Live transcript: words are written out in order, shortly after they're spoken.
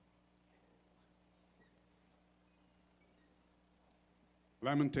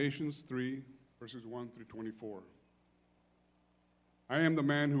Lamentations 3, verses 1 through 24. I am the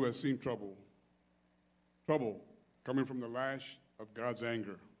man who has seen trouble coming from the lash of God's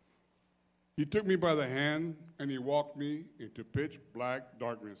anger. He took me by the hand and he walked me into pitch black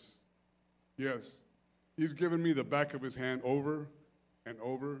darkness. Yes, he's given me the back of his hand over and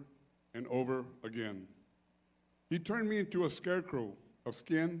over and over again. He turned me into a scarecrow of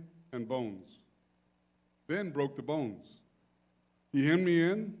skin and bones, then broke the bones. He hemmed me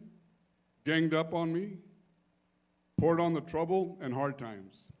in, ganged up on me, poured on the trouble and hard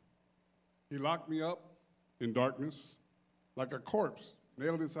times. He locked me up in darkness like a corpse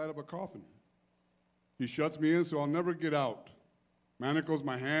nailed inside of a coffin. He shuts me in so I'll never get out, manacles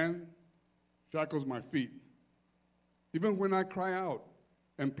my hand, shackles my feet. Even when I cry out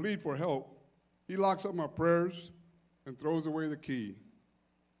and plead for help, he locks up my prayers and throws away the key.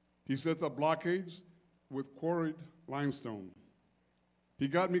 He sets up blockades with quarried limestone. He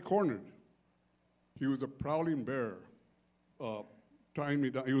got me cornered. He was a prowling bear, tying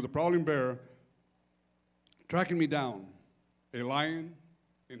me down. He was a prowling bear, tracking me down, a lion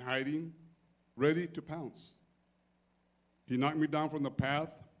in hiding, ready to pounce. He knocked me down from the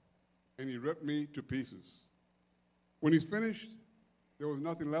path, and he ripped me to pieces. When he's finished, there was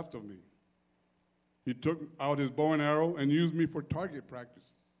nothing left of me. He took out his bow and arrow and used me for target practice.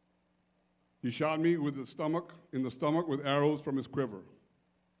 He shot me in the stomach with arrows from his quiver.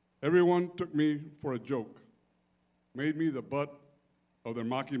 Everyone took me for a joke, made me the butt of their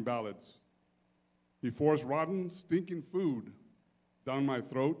mocking ballads. He forced rotten, stinking food down my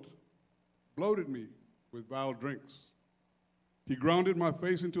throat, bloated me with vile drinks. He grounded my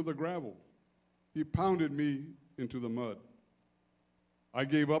face into the gravel. He pounded me into the mud. I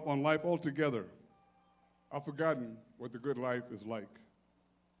gave up on life altogether. I've forgotten what the good life is like.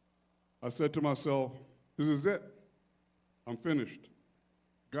 I said to myself, this is it. I'm finished.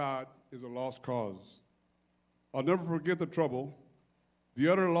 God is a lost cause. I'll never forget the trouble,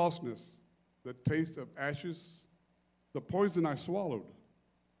 the utter lostness, the taste of ashes, the poison I swallowed.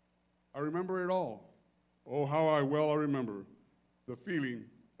 I remember it all. Oh, how I remember the feeling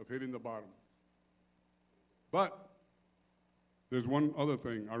of hitting the bottom. But there's one other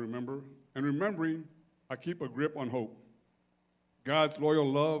thing I remember, and remembering, I keep a grip on hope. God's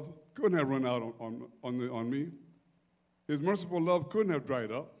loyal love couldn't have run out on me. His merciful love couldn't have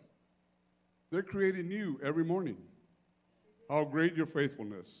dried up. They're created new every morning. How great your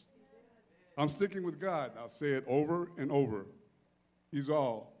faithfulness. I'm sticking with God. I'll say it over and over. He's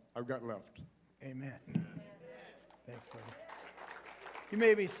all I've got left. Amen. Thanks, brother. You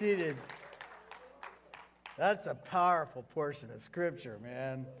may be seated. That's a powerful portion of Scripture,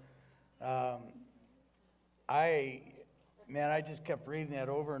 man. I just kept reading that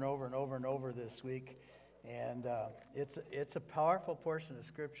over and over and over and over this week, and it's a powerful portion of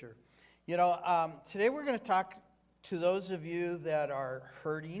Scripture. You know, today we're going to talk to those of you that are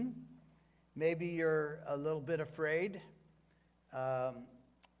hurting. Maybe you're a little bit afraid.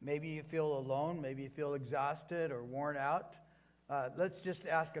 Maybe you feel alone. Maybe you feel exhausted or worn out. Let's just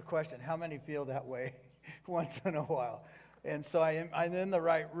ask a question. How many feel that way once in a while? And so I'm in the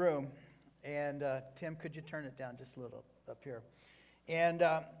right room. And Tim, could you turn it down just a little up here? And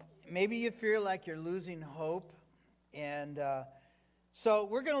maybe you feel like you're losing hope. And so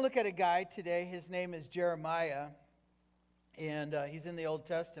we're going to look at a guy today. His name is Jeremiah. And he's in the Old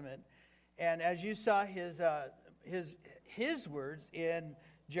Testament. And as you saw his words in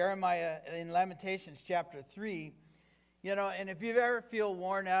Jeremiah, in Lamentations chapter 3, you know, and if you ever feel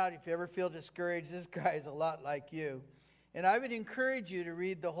worn out, if you ever feel discouraged, this guy is a lot like you. And I would encourage you to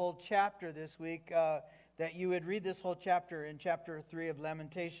read the whole chapter this week, that you would read this whole chapter in chapter 3 of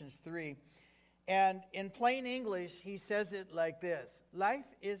Lamentations 3. And in plain English, he says it like this: life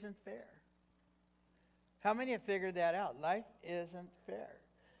isn't fair. How many have figured that out? Life isn't fair.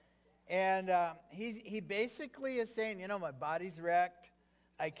 And he basically is saying, you know, my body's wrecked.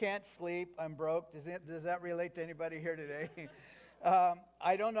 I can't sleep. I'm broke. Does that relate to anybody here today?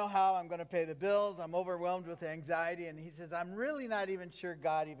 I don't know how I'm going to pay the bills. I'm overwhelmed with anxiety. And he says, I'm really not even sure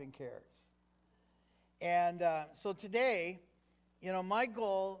God even cares. And so today, you know, my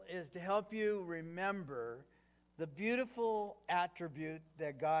goal is to help you remember the beautiful attribute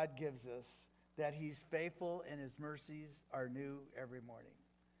that God gives us, that he's faithful and his mercies are new every morning.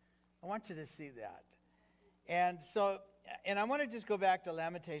 I want you to see that. And so, and I want to just go back to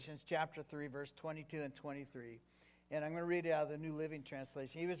Lamentations chapter 3, verse 22 and 23. And I'm going to read it out of the New Living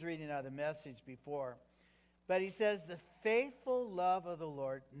Translation. He was reading out of the Message before. But he says, the faithful love of the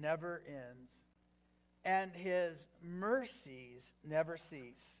Lord never ends, and his mercies never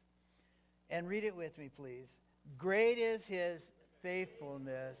cease. And read it with me, please. Great is his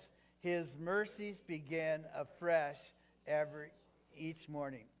faithfulness. His mercies begin afresh each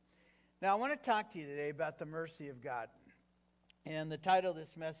morning. Now, I want to talk to you today about the mercy of God. And the title of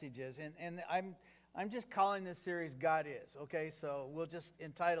this message is, and I'm just calling this series God Is, okay? So we'll just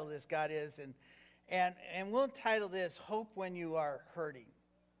entitle this God Is, and we'll entitle this Hope When You Are Hurting,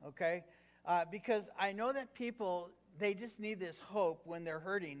 okay? Because I know that people, they just need this hope when they're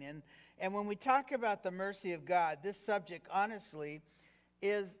hurting. And when we talk about the mercy of God, this subject, honestly,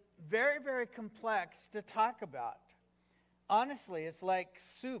 is very, very complex to talk about. Honestly, it's like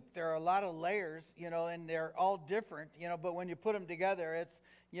soup. There are a lot of layers, and they're all different, but when you put them together, it's,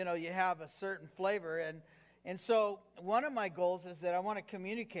 you have a certain flavor. And so one of my goals is that I want to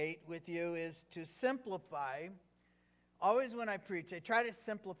communicate with you is to simplify. Always when I preach, I try to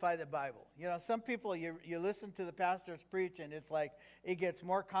simplify the Bible. Some people, you listen to the pastors preach, and it's like it gets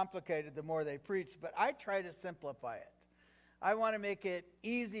more complicated the more they preach, but I try to simplify it. I want to make it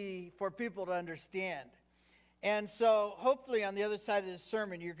easy for people to understand. And so hopefully on the other side of this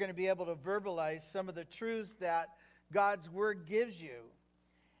sermon, you're going to be able to verbalize some of the truths that God's Word gives you.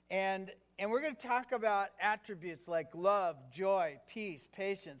 And we're going to talk about attributes like love, joy, peace,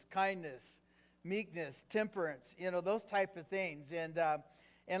 patience, kindness, meekness, temperance, those type of things.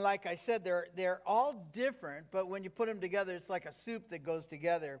 And like I said, they're all different, but when you put them together, it's like a soup that goes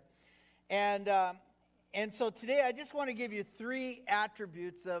together. And so today I just want to give you 3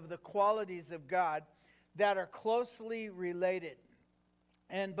 attributes of the qualities of God that are closely related,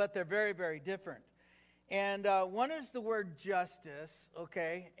 but they're very, very different. And one is the word justice,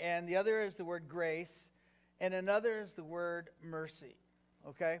 okay, and the other is the word grace, and another is the word mercy,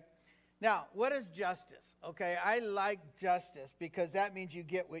 okay. Now, what is justice? Okay, I like justice because that means you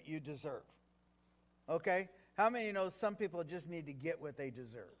get what you deserve, okay. How many know some people just need to get what they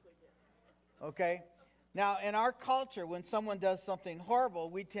deserve? Okay. Now, in our culture, when someone does something horrible,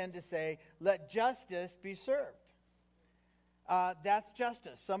 we tend to say, let justice be served. That's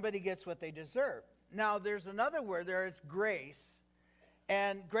justice. Somebody gets what they deserve. Now, there's another word there. It's grace.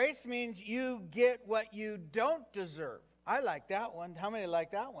 And grace means you get what you don't deserve. I like that one. How many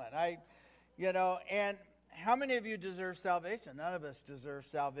like that one? And how many of you deserve salvation? None of us deserve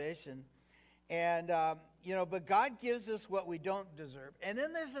salvation. And, but God gives us what we don't deserve. And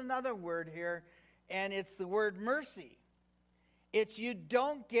then there's another word here, and it's the word mercy. It's you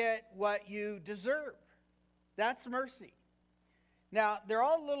don't get what you deserve. That's mercy. Now, they're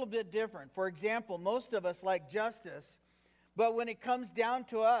all a little bit different. For example, most of us like justice, but when it comes down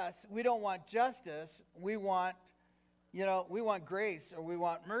to us, we don't want justice. We want grace, or we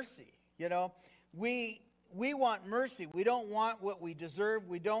want mercy. We want mercy. We don't want what we deserve.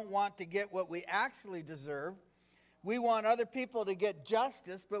 We don't want to get what we actually deserve. We want other people to get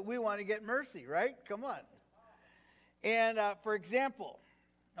justice, but we want to get mercy, right? Come on. And for example,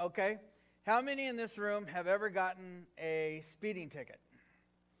 okay, how many in this room have ever gotten a speeding ticket?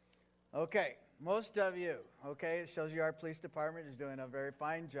 Okay, most of you. Okay, it shows you our police department is doing a very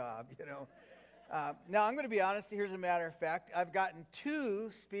fine job, Now, I'm going to be honest. Here's a matter of fact. I've gotten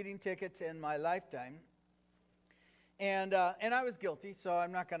 2 speeding tickets in my lifetime. And I was guilty, so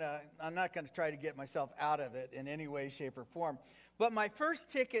I'm not gonna try to get myself out of it in any way, shape, or form. But my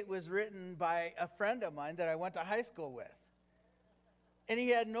first ticket was written by a friend of mine that I went to high school with, and he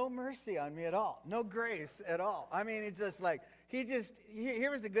had no mercy on me at all, no grace at all. I mean, it's just like he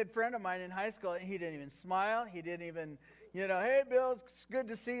was a good friend of mine in high school, and he didn't even smile. He didn't even, hey, Bill, it's good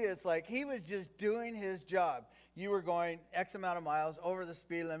to see you. It's like he was just doing his job. You were going X amount of miles over the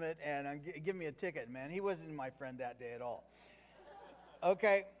speed limit, and give me a ticket, man. He wasn't my friend that day at all.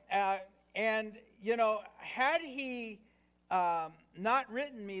 Okay, and, had he not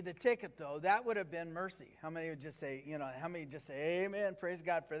written me the ticket, though, that would have been mercy. How many would just say, amen, praise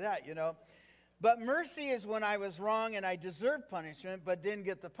God for that, But mercy is when I was wrong and I deserved punishment, but didn't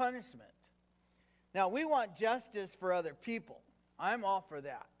get the punishment. Now, we want justice for other people. I'm all for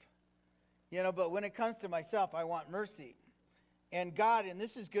that. But when it comes to myself, I want mercy. And God, and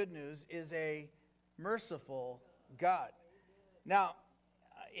this is good news, is a merciful God. Now,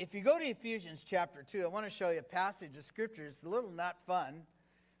 if you go to Ephesians chapter 2, I want to show you a passage of Scripture. It's a little not fun,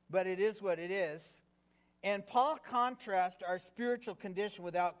 but it is what it is. And Paul contrasts our spiritual condition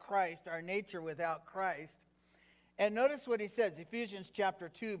without Christ, our nature without Christ. And notice what he says, Ephesians chapter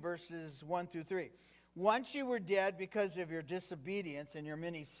 2, verses 1 through 3. Once you were dead because of your disobedience and your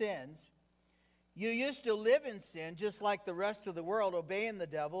many sins, you used to live in sin just like the rest of the world, obeying the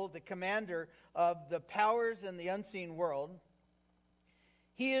devil, the commander of the powers in the unseen world.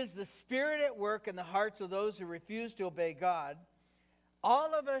 He is the spirit at work in the hearts of those who refuse to obey God.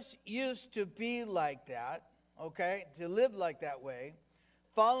 All of us used to be like that, okay, to live like that way,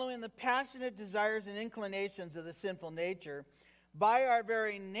 following the passionate desires and inclinations of the sinful nature. By our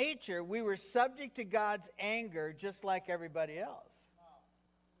very nature, we were subject to God's anger just like everybody else.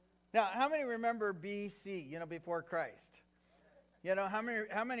 Now, how many remember BC, before Christ? How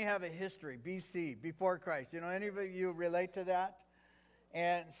many have a history, BC, before Christ? Any of you relate to that?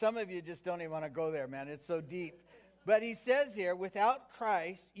 And some of you just don't even want to go there, man. It's so deep. But he says here, without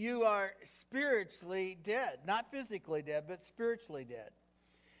Christ, you are spiritually dead. Not physically dead, but spiritually dead.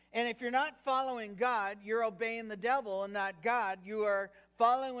 And if you're not following God, you're obeying the devil and not God. You are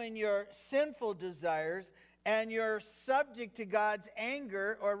following your sinful desires, and you're subject to God's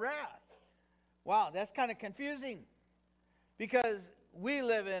anger or wrath. Wow, that's kind of confusing. Because we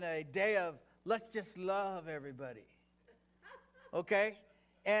live in a day of, let's just love everybody. Okay?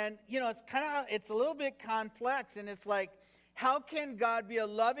 And, it's a little bit complex. And it's like, how can God be a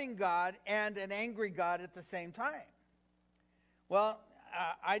loving God and an angry God at the same time? Well,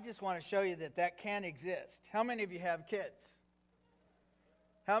 I just want to show you that can exist. How many of you have kids?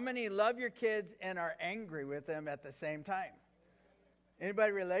 How many love your kids and are angry with them at the same time?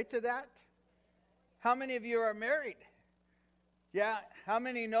 Anybody relate to that? How many of you are married? Yeah, how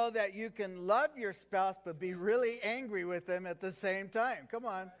many know that you can love your spouse but be really angry with them at the same time? Come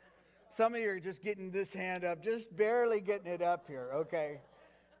on. Some of you are just getting this hand up, just barely getting it up here, okay?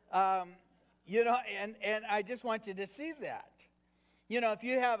 And I just want you to see that. If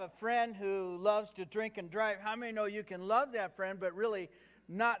you have a friend who loves to drink and drive, how many know you can love that friend but really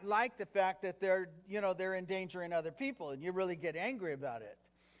not like the fact that they're endangering other people, and you really get angry about it?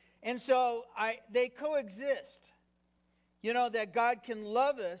 And so they coexist. That God can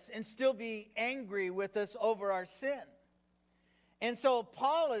love us and still be angry with us over our sin. And so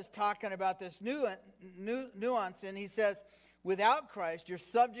Paul is talking about this nuance, and he says, without Christ, you're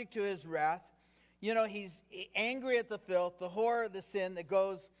subject to his wrath. He's angry at the filth, the horror of the sin that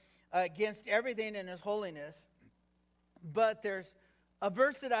goes against everything in his holiness. But there's a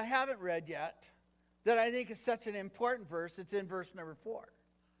verse that I haven't read yet that I think is such an important verse. It's in verse number 4.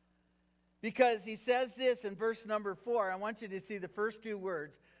 Because he says this in verse number 4. I want you to see the first two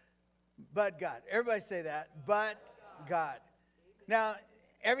words, but God. Everybody say that, but God. Now,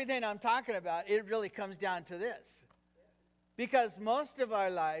 everything I'm talking about, it really comes down to this. Because most of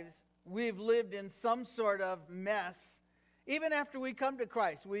our lives, we've lived in some sort of mess. Even after we come to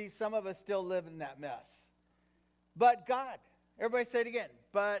Christ, some of us still live in that mess. But God. Everybody say it again.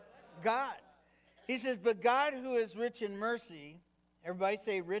 But God. He says, but God who is rich in mercy, everybody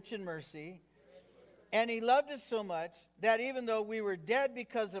say rich in mercy, and he loved us so much that even though we were dead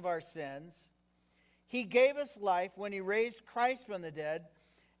because of our sins, he gave us life when he raised Christ from the dead.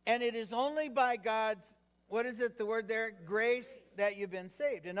 And it is only by God's, what is it, the word there? Grace, that you've been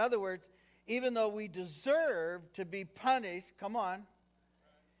saved. In other words, even though we deserve to be punished, come on,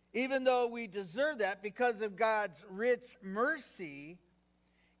 even though we deserve that because of God's rich mercy,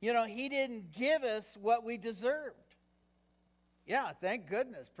 he didn't give us what we deserved. Yeah, thank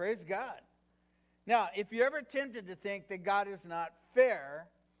goodness. Praise God. Now, if you're ever tempted to think that God is not fair,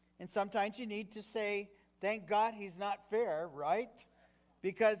 and sometimes you need to say, thank God he's not fair, right?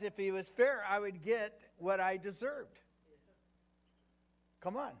 Because if he was fair, I would get what I deserved.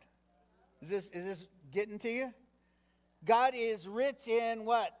 Come on. Is this getting to you? God is rich in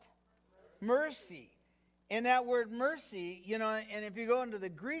what? Mercy. And that word mercy, and if you go into the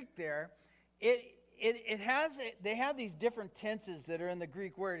Greek there, they have these different tenses that are in the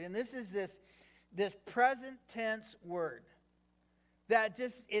Greek word. And this is this present tense word. That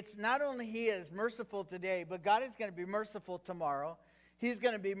it's not only he is merciful today, but God is going to be merciful tomorrow. He's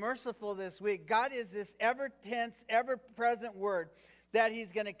going to be merciful this week. God is this ever-tense, ever-present word that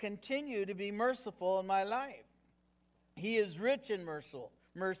he's going to continue to be merciful in my life. He is rich in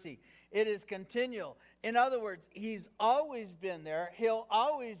mercy. It is continual. In other words, he's always been there. He'll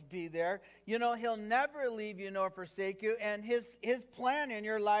always be there. He'll never leave you nor forsake you. And his plan in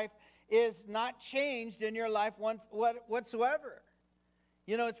your life is not changed in your life whatsoever.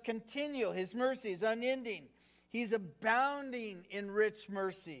 It's continual. His mercy is unending. He's abounding in rich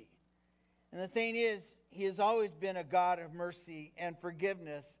mercy. And the thing is, he has always been a God of mercy and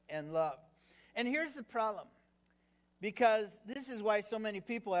forgiveness and love. And here's the problem. Because this is why so many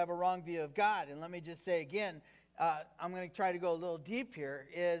people have a wrong view of God. And let me just say again, I'm going to try to go a little deep here,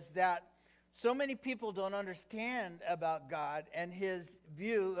 is that so many people don't understand about God and his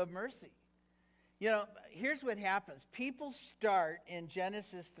view of mercy. Here's what happens. People start in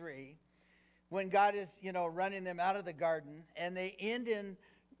Genesis 3 when God is, running them out of the garden, and they end in,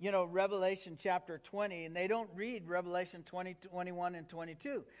 Revelation chapter 20, and they don't read Revelation 20, 21, and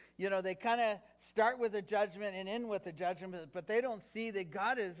 22. They kind of start with a judgment and end with a judgment, but they don't see that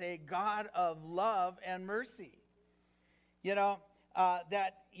God is a God of love and mercy. They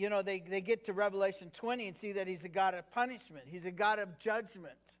get to Revelation 20 and see that he's a God of punishment. He's a God of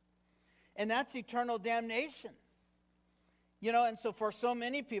judgment. And that's eternal damnation. And so for so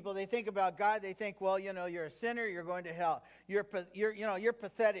many people, they think about God, they think, well, you're a sinner, you're going to hell. You're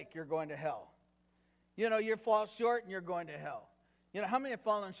pathetic, you're going to hell. You fall short and you're going to hell. How many have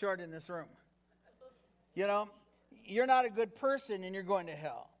fallen short in this room? You're not a good person and you're going to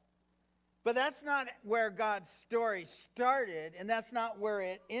hell. But that's not where God's story started, and that's not where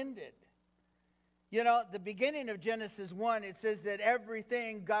it ended. The beginning of Genesis 1, it says that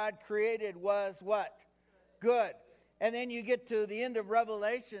everything God created was what? Good. And then you get to the end of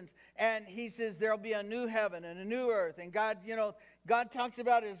Revelations, and he says there'll be a new heaven and a new earth. And God, God talks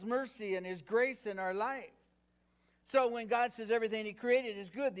about his mercy and his grace in our life. So when God says everything he created is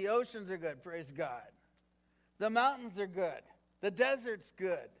good, the oceans are good, praise God. The mountains are good. The desert's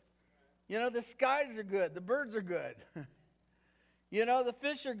good. The skies are good. The birds are good. The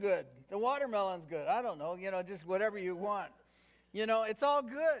fish are good. The watermelon's good. I don't know, just whatever you want. It's all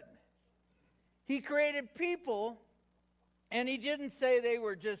good. He created people. And he didn't say they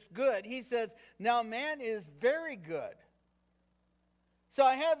were just good. He says, now man is very good. So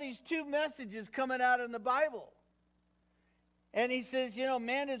I have these two messages coming out in the Bible. And he says,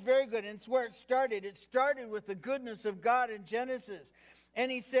 man is very good. And it's where it started. It started with the goodness of God in Genesis. And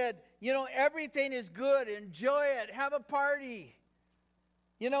he said, everything is good. Enjoy it. Have a party.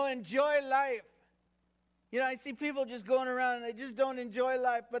 Enjoy life. I see people just going around and they just don't enjoy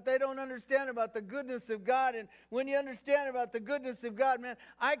life, but they don't understand about the goodness of God. And when you understand about the goodness of God, man,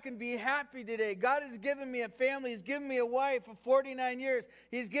 I can be happy today. God has given me a family. He's given me a wife of 49 years.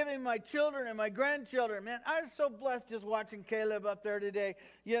 He's given me my children and my grandchildren. Man, I'm so blessed just watching Caleb up there today.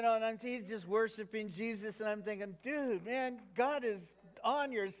 And he's just worshiping Jesus. And I'm thinking, dude, man, God is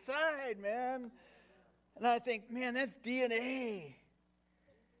on your side, man. And I think, man, that's DNA.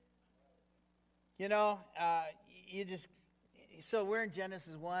 So we're in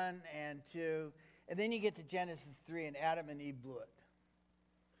Genesis 1 and 2, and then you get to Genesis 3, and Adam and Eve blew it.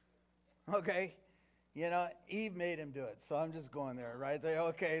 Okay? Eve made him do it, so I'm just going there, right?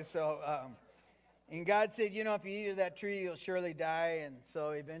 Okay, so, and God said, if you eat of that tree, you'll surely die, and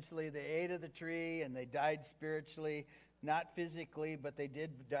so eventually they ate of the tree, and they died spiritually, not physically, but they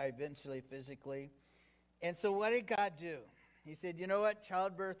did die eventually physically. And so what did God do? He said, you know what?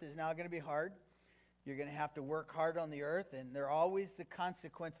 Childbirth is now going to be hard. You're going to have to work hard on the earth, and there are always the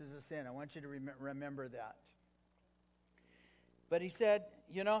consequences of sin. I want you to remember that. But he said,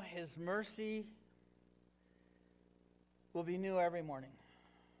 his mercy will be new every morning.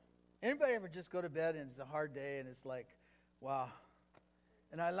 Anybody ever just go to bed and it's a hard day and it's like, wow.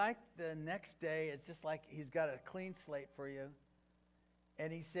 And I like the next day, it's just like he's got a clean slate for you.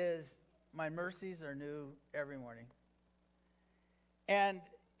 And he says, my mercies are new every morning. And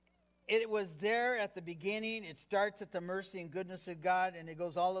it was there at the beginning. It starts at the mercy and goodness of God, and it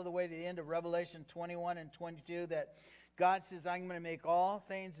goes all of the way to the end of Revelation 21 and 22 that God says, I'm going to make all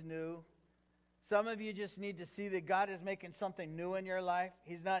things new. Some of you just need to see that God is making something new in your life.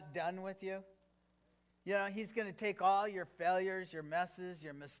 He's not done with you. He's going to take all your failures, your messes,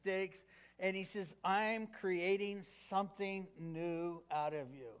 your mistakes, and he says, I'm creating something new out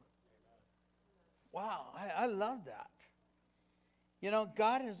of you. Wow, I love that.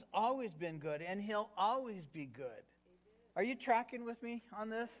 God has always been good, and he'll always be good. Are you tracking with me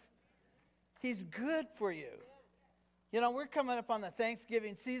on this? He's good for you. We're coming up on the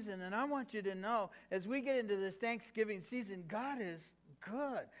Thanksgiving season, and I want you to know, as we get into this Thanksgiving season, God is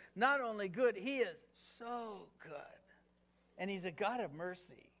good. Not only good, he is so good. And he's a God of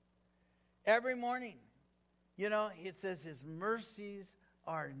mercy. Every morning, it says his mercies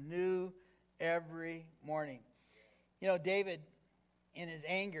are new every morning. David, in his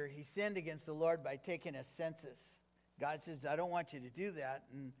anger, he sinned against the Lord by taking a census. God says, I don't want you to do that.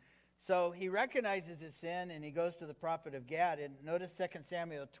 And so he recognizes his sin, and he goes to the prophet of Gad. And notice 2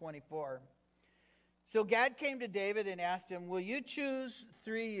 Samuel 24. So Gad came to David and asked him, will you choose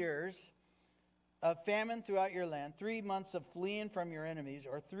 3 years of famine throughout your land, 3 months of fleeing from your enemies,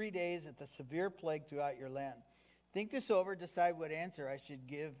 or 3 days at the severe plague throughout your land? Think this over, decide what answer I should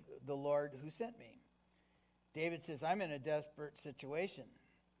give the Lord who sent me. David says, I'm in a desperate situation.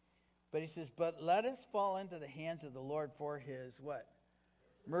 But he says, but let us fall into the hands of the Lord, for his what?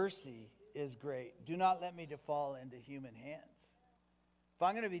 Mercy is great. Do not let me to fall into human hands. If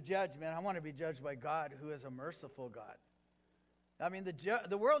I'm going to be judged, man, I want to be judged by God, who is a merciful God. I mean,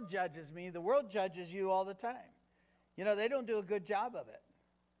 the world judges me. The world judges you all the time. You know, they don't do a good job of it.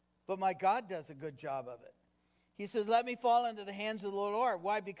 But my God does a good job of it. He says, let me fall into the hands of the Lord.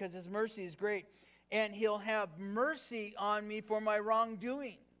 Why? Because his mercy is great. And he'll have mercy on me for my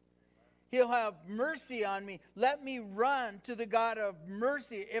wrongdoing. He'll have mercy on me. Let me run to the God of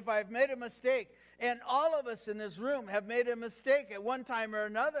mercy if I've made a mistake. And all of us in this room have made a mistake at one time or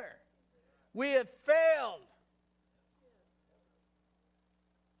another. We have failed.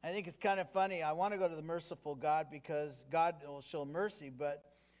 I think it's kind of funny. I want to go to the merciful God because God will show mercy. But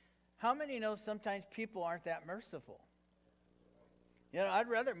how many know sometimes people aren't that merciful? You know, I'd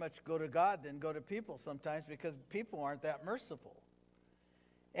rather much go to God than go to people sometimes because people aren't that merciful.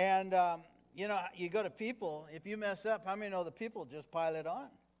 And, you know, you go to people, if you mess up, how many know the people just pile it on?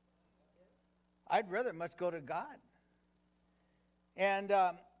 I'd rather much go to God. And,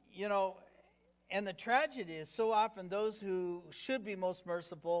 you know, and the tragedy is so often those who should be most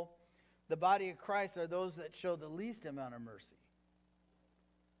merciful, the body of Christ, are those that show the least amount of mercy.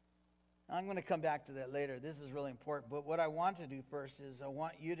 I'm going to come back to that later. This is really important. But what I want to do first is I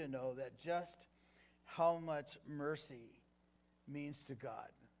want you to know that just how much mercy means to God.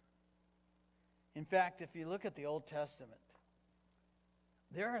 In fact, if you look at the Old Testament,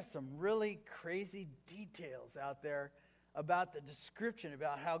 there are some really crazy details out there about the description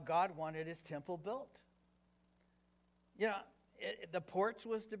about how God wanted his temple built. You know, the porch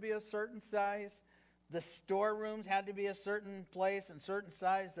was to be a certain size. The storerooms had to be a certain place and certain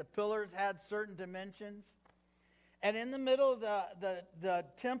size. The pillars had certain dimensions. And in the middle of the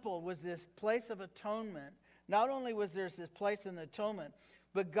temple was this place of atonement. Not only was there this place in the atonement,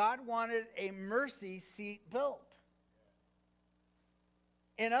 but God wanted a mercy seat built.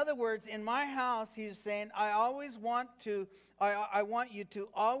 In other words, in my house, he's saying, I want you to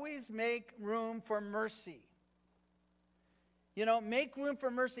always make room for mercy. You know, make room for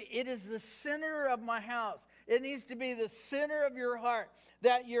mercy. It is the center of my house. It needs to be the center of your heart,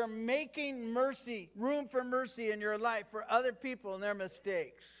 that you're making mercy, room for mercy in your life for other people and their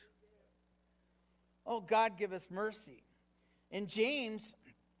mistakes. Oh, God, give us mercy. And James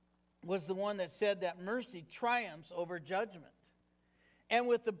was the one that said that mercy triumphs over judgment. And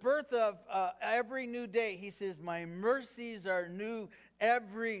with the birth of every new day, he says, my mercies are new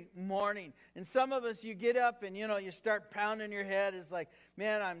every morning. And some of us, you get up and, you know, you start pounding your head. It's like,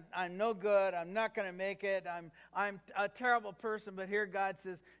 man, I'm no good. I'm not going to make it. I'm a terrible person. But here God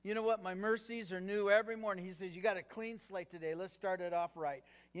says, you know what? My mercies are new every morning. He says, you got a clean slate today. Let's start it off right.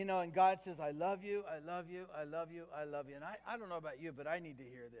 You know, and God says, I love you. I love you. I love you. I love you. And I don't know about you, but I need to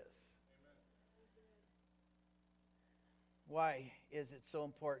hear this. Why is it so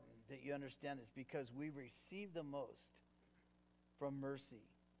important that you understand this? Because we receive the most from mercy.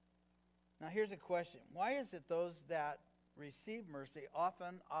 Now here's a question. Why is it those that receive mercy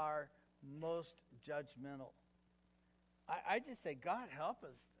often are most judgmental? I just say, God, help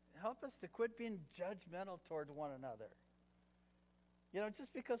us to quit being judgmental towards one another. You know,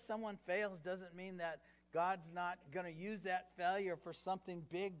 just because someone fails doesn't mean that God's not going to use that failure for something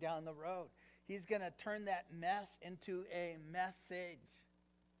big down the road. He's going to turn that mess into a message.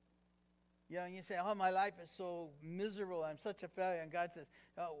 You know, and you say, oh, my life is so miserable. I'm such a failure. And God says,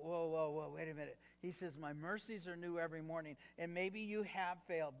 oh, whoa, wait a minute. He says, my mercies are new every morning. And maybe you have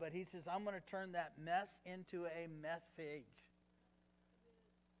failed, but he says, I'm going to turn that mess into a message.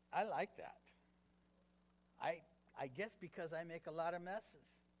 I like that. I guess because I make a lot of messes.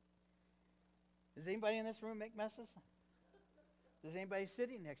 Does anybody in this room make messes? Does anybody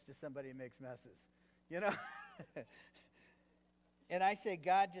sitting next to somebody who makes messes? You know? And I say,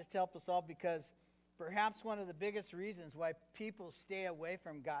 God, just help us all, because perhaps one of the biggest reasons why people stay away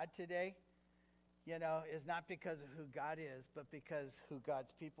from God today, you know, is not because of who God is, but because who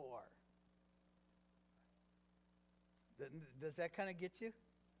God's people are. Does that kind of get you?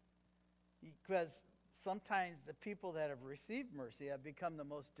 Because sometimes the people that have received mercy have become the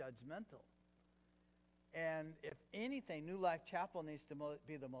most judgmental. And if anything, New Life Chapel needs to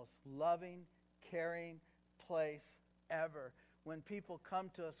be the most loving, caring place ever. When people come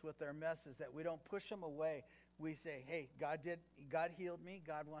to us with their messes, that we don't push them away. We say, hey, God healed me.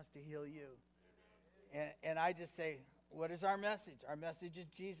 God wants to heal you. And I just say, what is our message? Our message is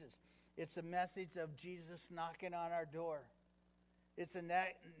Jesus. It's a message of Jesus knocking on our door. It's a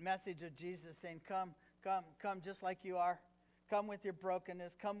message of Jesus saying, come just like you are. Come with your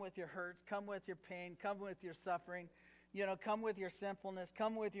brokenness, come with your hurts, come with your pain, come with your suffering, you know, come with your sinfulness,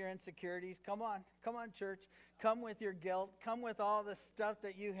 come with your insecurities. Come on, church. Come with your guilt, come with all the stuff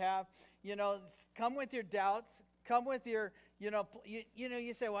that you have, you know, come with your doubts, come with your, you know,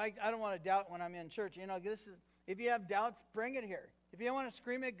 you say, well, I don't want to doubt when I'm in church. You know, If you have doubts, bring it here. If you want to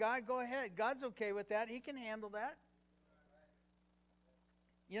scream at God, go ahead. God's okay with that. He can handle that.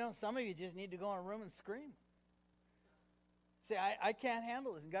 You know, some of you just need to go in a room and scream. Say, I can't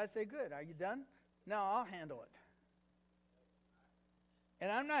handle this. And God say, good. Are you done? No, I'll handle it.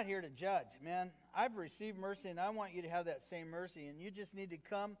 And I'm not here to judge, man. I've received mercy, and I want you to have that same mercy. And you just need to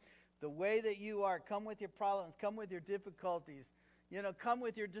come the way that you are. Come with your problems. Come with your difficulties. You know, come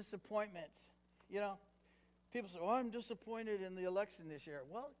with your disappointments. You know, people say, I'm disappointed in the election this year.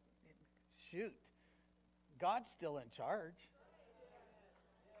 Well, shoot. God's still in charge.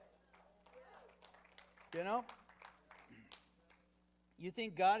 You know? You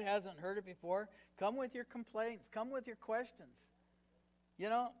think God hasn't heard it before? Come with your complaints. Come with your questions. You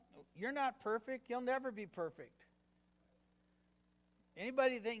know, you're not perfect. You'll never be perfect.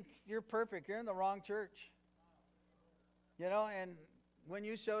 Anybody thinks you're perfect, you're in the wrong church. You know, and when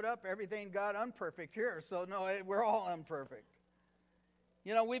you showed up, everything got unperfect here. So, no, we're all imperfect.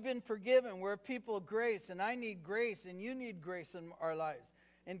 You know, we've been forgiven. We're a people of grace, and I need grace, and you need grace in our lives.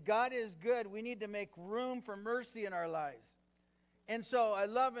 And God is good. We need to make room for mercy in our lives. And so I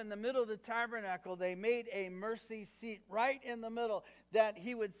love in the middle of the tabernacle, they made a mercy seat right in the middle that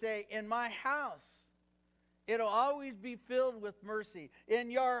he would say, in my house, it'll always be filled with mercy. In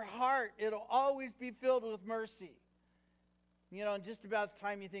your heart, it'll always be filled with mercy. You know, and just about the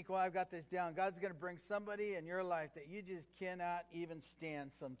time you think, well, I've got this down, God's going to bring somebody in your life that you just cannot even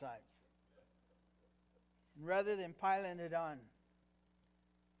stand sometimes. And rather than piling it on,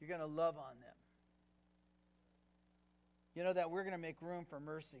 you're going to love on them. You know, that we're going to make room for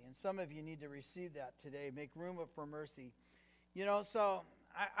mercy. And some of you need to receive that today. Make room for mercy. You know, so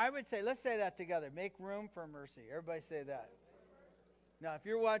I would say, let's say that together. Make room for mercy. Everybody say that. Now, if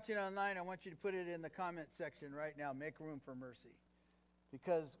you're watching online, I want you to put it in the comment section right now. Make room for mercy.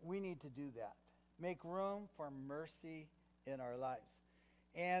 Because we need to do that. Make room for mercy in our lives.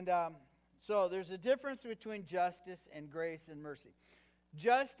 And so there's a difference between justice and grace and mercy.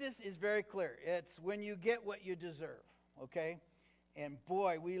 Justice is very clear. It's when you get what you deserve. Okay? And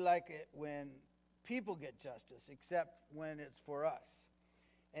boy, we like it when people get justice, except when it's for us.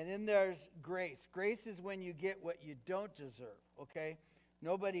 And then there's grace. Grace is when you get what you don't deserve. Okay?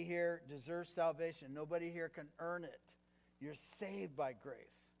 Nobody here deserves salvation. Nobody here can earn it. You're saved by grace.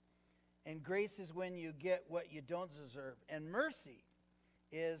 And grace is when you get what you don't deserve. And mercy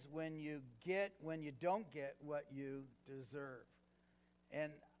is when you don't get what you deserve.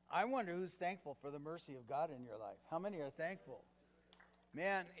 And I wonder who's thankful for the mercy of God in your life. How many are thankful?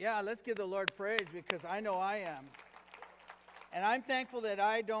 Man, yeah, let's give the Lord praise because I know I am. And I'm thankful that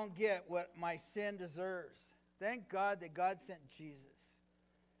I don't get what my sin deserves. Thank God that God sent Jesus.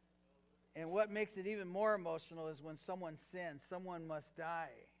 And what makes it even more emotional is when someone sins, someone must die.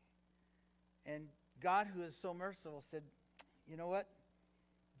 And God, who is so merciful, said, you know what?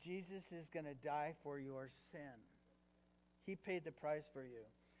 Jesus is going to die for your sin. He paid the price for you.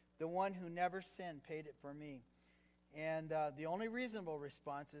 The one who never sinned paid it for me. And the only reasonable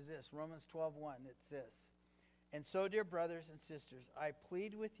response is this. Romans 12:1, it's this. And so, dear brothers and sisters, I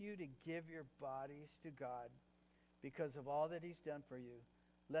plead with you to give your bodies to God because of all that he's done for you.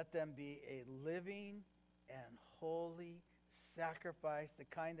 Let them be a living and holy sacrifice, the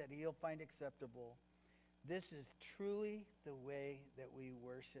kind that he'll find acceptable. This is truly the way that we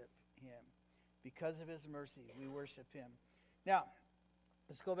worship him. Because of his mercy, we worship him. Now,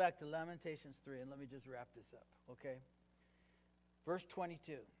 let's go back to Lamentations 3, and let me just wrap this up, okay? Verse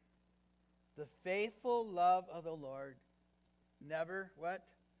 22. The faithful love of the Lord never, what?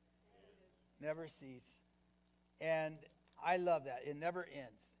 Never cease. And I love that. It never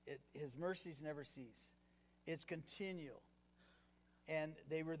ends. His mercies never cease. It's continual. And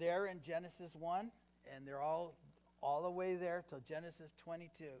they were there in Genesis 1, and they're all the way there till Genesis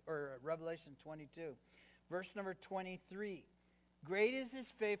 22, or Revelation 22. Verse number 23. Great is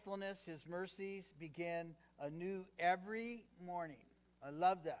his faithfulness. His mercies begin anew every morning. I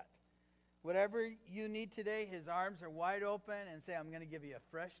love that. Whatever you need today, his arms are wide open and say, I'm going to give you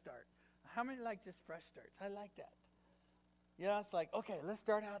a fresh start. How many like just fresh starts? I like that. You know, it's like, okay, let's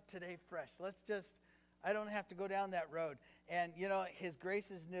start out today fresh. I don't have to go down that road. And, you know, his grace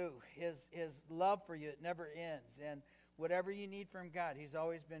is new. His love for you, it never ends. And whatever you need from God, he's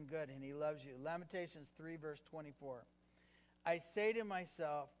always been good and he loves you. Lamentations 3, verse 24. I say to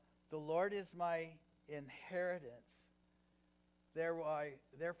myself, the Lord is my inheritance.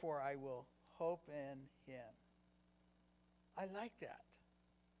 Therefore, I will hope in him. I like that.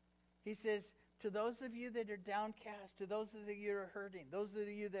 He says, to those of you that are downcast, to those of you that are hurting, those of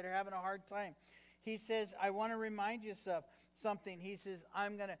you that are having a hard time, He says, I want to remind you of something. He says,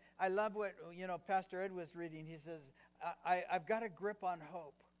 I love what, Pastor Ed was reading. He says, I've got a grip on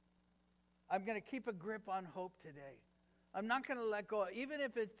hope. I'm going to keep a grip on hope today. I'm not going to let go. Even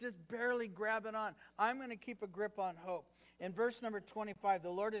if it's just barely grabbing on, I'm going to keep a grip on hope. In verse number 25, the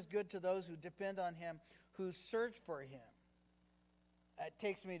Lord is good to those who depend on him, who search for him. It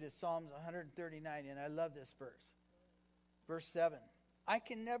takes me to Psalms 139, and I love this verse. Verse 7. I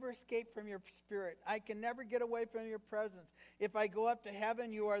can never escape from your spirit. I can never get away from your presence. If I go up to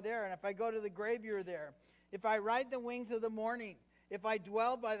heaven, you are there. And if I go to the grave, you're there. If I ride the wings of the morning, if I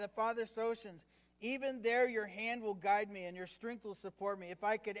dwell by the farthest oceans, even there your hand will guide me and your strength will support me. If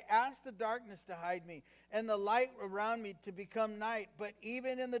I could ask the darkness to hide me and the light around me to become night, but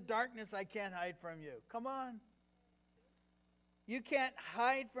even in the darkness I can't hide from you. Come on. You can't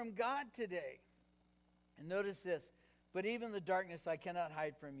hide from God today. And notice this. But even in the darkness I cannot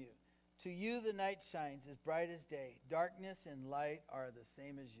hide from you. To you the night shines as bright as day. Darkness and light are the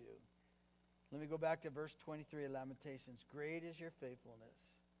same as you. Let me go back to verse 23 of Lamentations. Great is your faithfulness.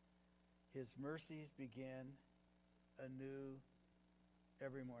 His mercies begin anew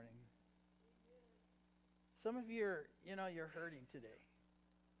every morning. Some of you are, you're hurting today.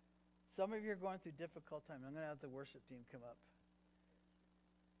 Some of you are going through difficult times. I'm going to have the worship team come up.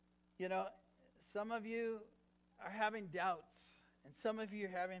 Some of you are having doubts, and some of you are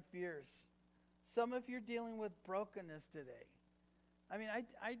having fears. Some of you are dealing with brokenness today. I mean,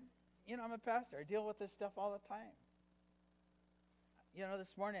 I'm a pastor. I deal with this stuff all the time.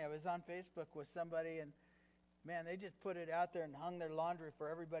 This morning I was on Facebook with somebody, and man, they just put it out there and hung their laundry for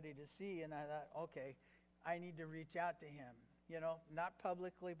everybody to see, and I thought, okay, I need to reach out to him, not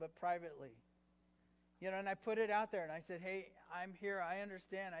publicly, but privately. And I put it out there, and I said, hey, I'm here. I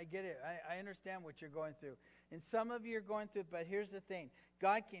understand. I get it. I understand what you're going through. And some of you are going through it, but here's the thing.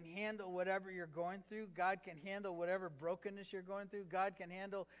 God can handle whatever you're going through. God can handle whatever brokenness you're going through. God can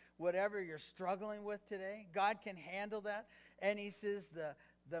handle whatever you're struggling with today. God can handle that. And he says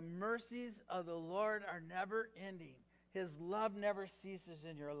the mercies of the Lord are never ending. His love never ceases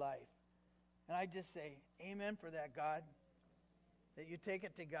in your life. And I just say, amen for that, God. That you take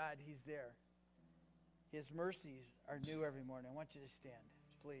it to God. He's there. His mercies are new every morning. I want you to stand,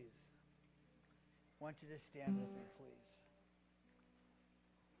 please. I want you to stand with me, please.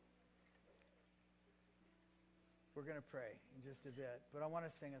 We're going to pray in just a bit, but I want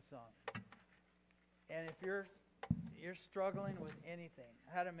to sing a song. And if you're struggling with anything,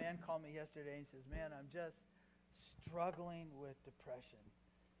 I had a man call me yesterday and he says, man, I'm just struggling with depression.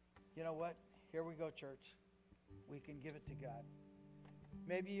 You know what? Here we go, church. We can give it to God.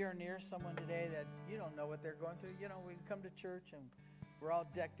 Maybe you're near someone today that you don't know what they're going through. We can come to church and we're all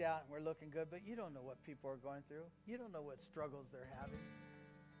decked out and we're looking good, but you don't know what people are going through. You don't know what struggles they're having.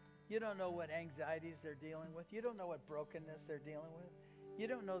 You don't know what anxieties they're dealing with. You don't know what brokenness they're dealing with. You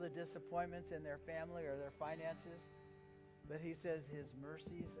don't know the disappointments in their family or their finances. But he says his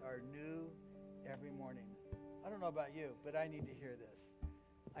mercies are new every morning. I don't know about you, but I need to hear this.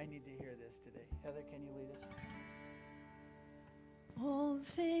 I need to hear this today. Heather, can you lead us? All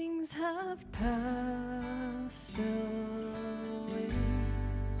things have passed away.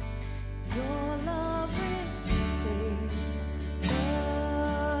 Your love will stay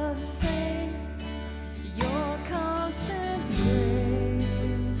the same. Your constant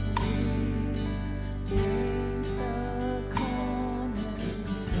grace remains the cornerstone.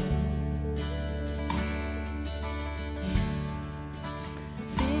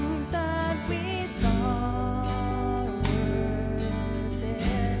 Things that we thought were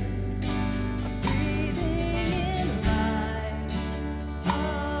dead are breathing in life.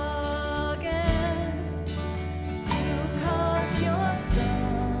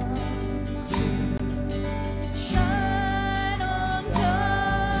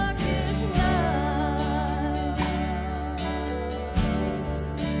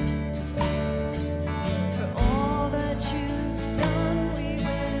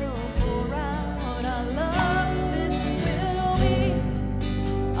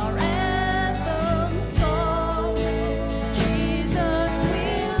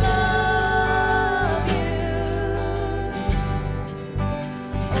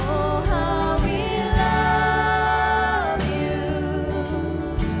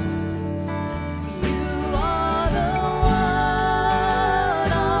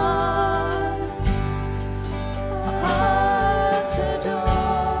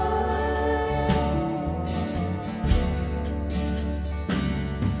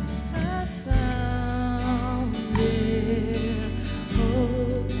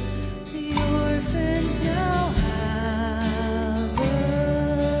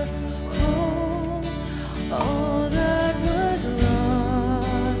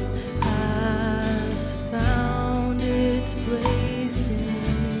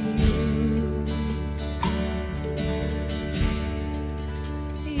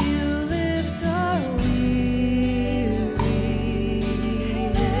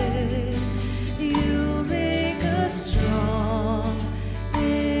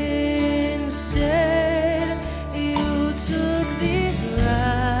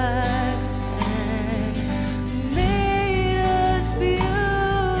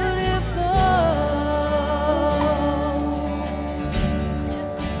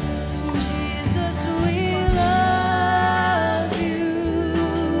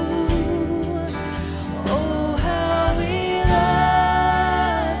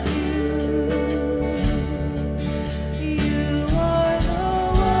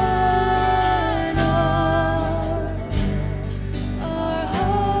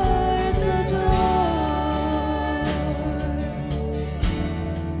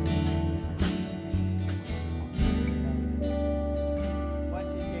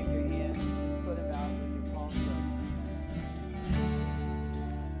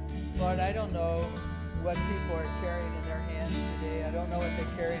 Lord, I don't know what people are carrying in their hands today. I don't know what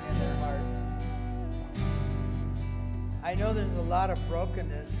they're carrying in their hearts. I know there's a lot of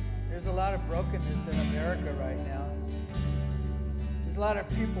brokenness. There's a lot of brokenness in America right now. There's a lot of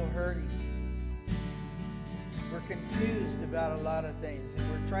people hurting. We're confused about a lot of things, and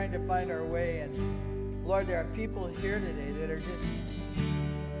we're trying to find our way. And Lord, there are people here today that are just,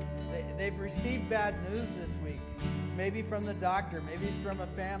 they've received bad news this week. Maybe from the doctor, maybe it's from a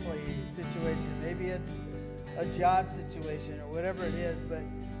family situation, maybe it's a job situation or whatever it is. But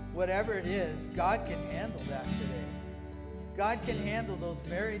whatever it is, God can handle that today. God can handle those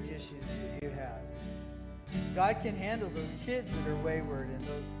marriage issues that you have. God can handle those kids that are wayward and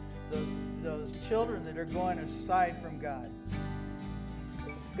those children that are going aside from God.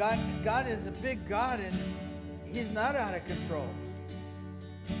 God is a big God, and He's not out of control.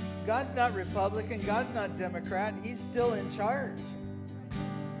 God's not Republican. God's not Democrat. He's still in charge.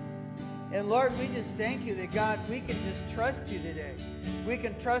 And Lord, we just thank you that, God, we can just trust you today. We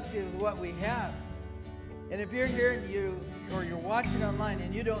can trust you with what we have. And if you're here and you're watching online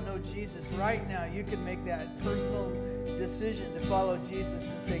and you don't know Jesus right now, you can make that personal decision to follow Jesus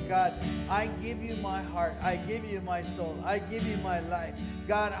and say, God, I give you my heart. I give you my soul. I give you my life.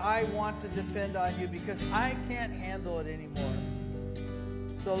 God, I want to depend on you because I can't handle it anymore.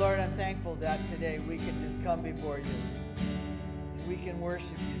 So, Lord, I'm thankful that today we can just come before you. We can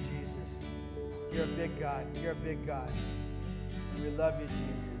worship you, Jesus. You're a big God. You're a big God. We love you,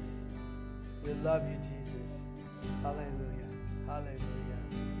 Jesus. We love you, Jesus. Hallelujah. Hallelujah.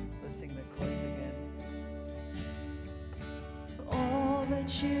 Let's sing the chorus again. For all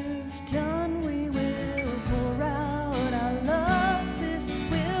that you've done, we will pour out our love. This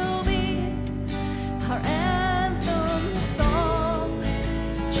will be our anthem song.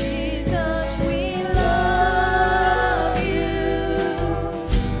 Jesus, we love you.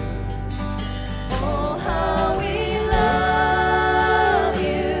 Oh, how we love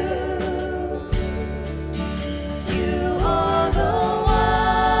you. You are the one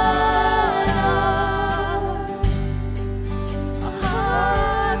our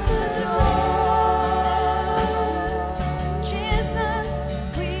hearts adore. Jesus,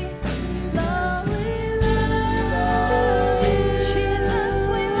 we love you. Jesus,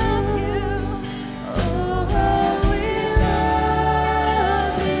 we love you. Oh, how we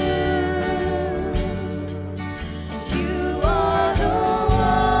love you. And you are the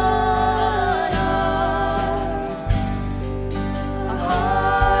one our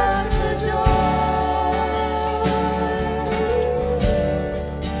hearts adore.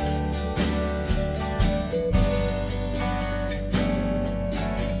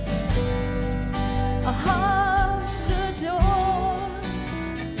 Our hearts adore.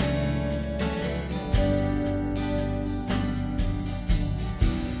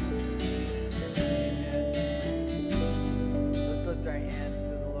 Amen. Let's lift our hands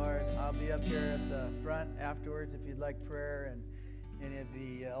to the Lord. I'll be up here at the front afterwards if you'd like prayer, and any of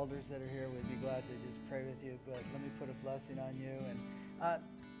the elders that are here would be glad to just pray with you. But let me put a blessing on you. And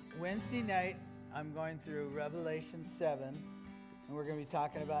Wednesday night, I'm going through Revelation 7, and we're going to be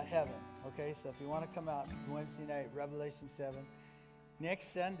talking about heaven. Okay, so if you want to come out Wednesday night, Revelation 7.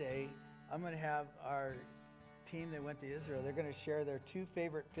 Next Sunday, I'm going to have our team that went to Israel. They're going to share their 2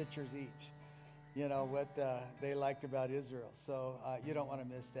 favorite pictures each. You know, what they liked about Israel. So you don't want to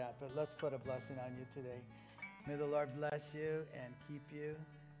miss that. But let's put a blessing on you today. May the Lord bless you and keep you.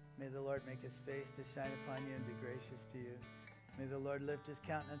 May the Lord make his face to shine upon you and be gracious to you. May the Lord lift his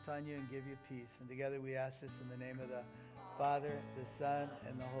countenance on you and give you peace. And together we ask this in the name of the Father, the Son,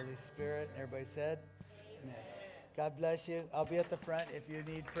 and the Holy Spirit. Everybody said? Amen. God bless you. I'll be at the front if you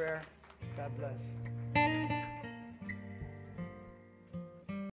need prayer. God bless.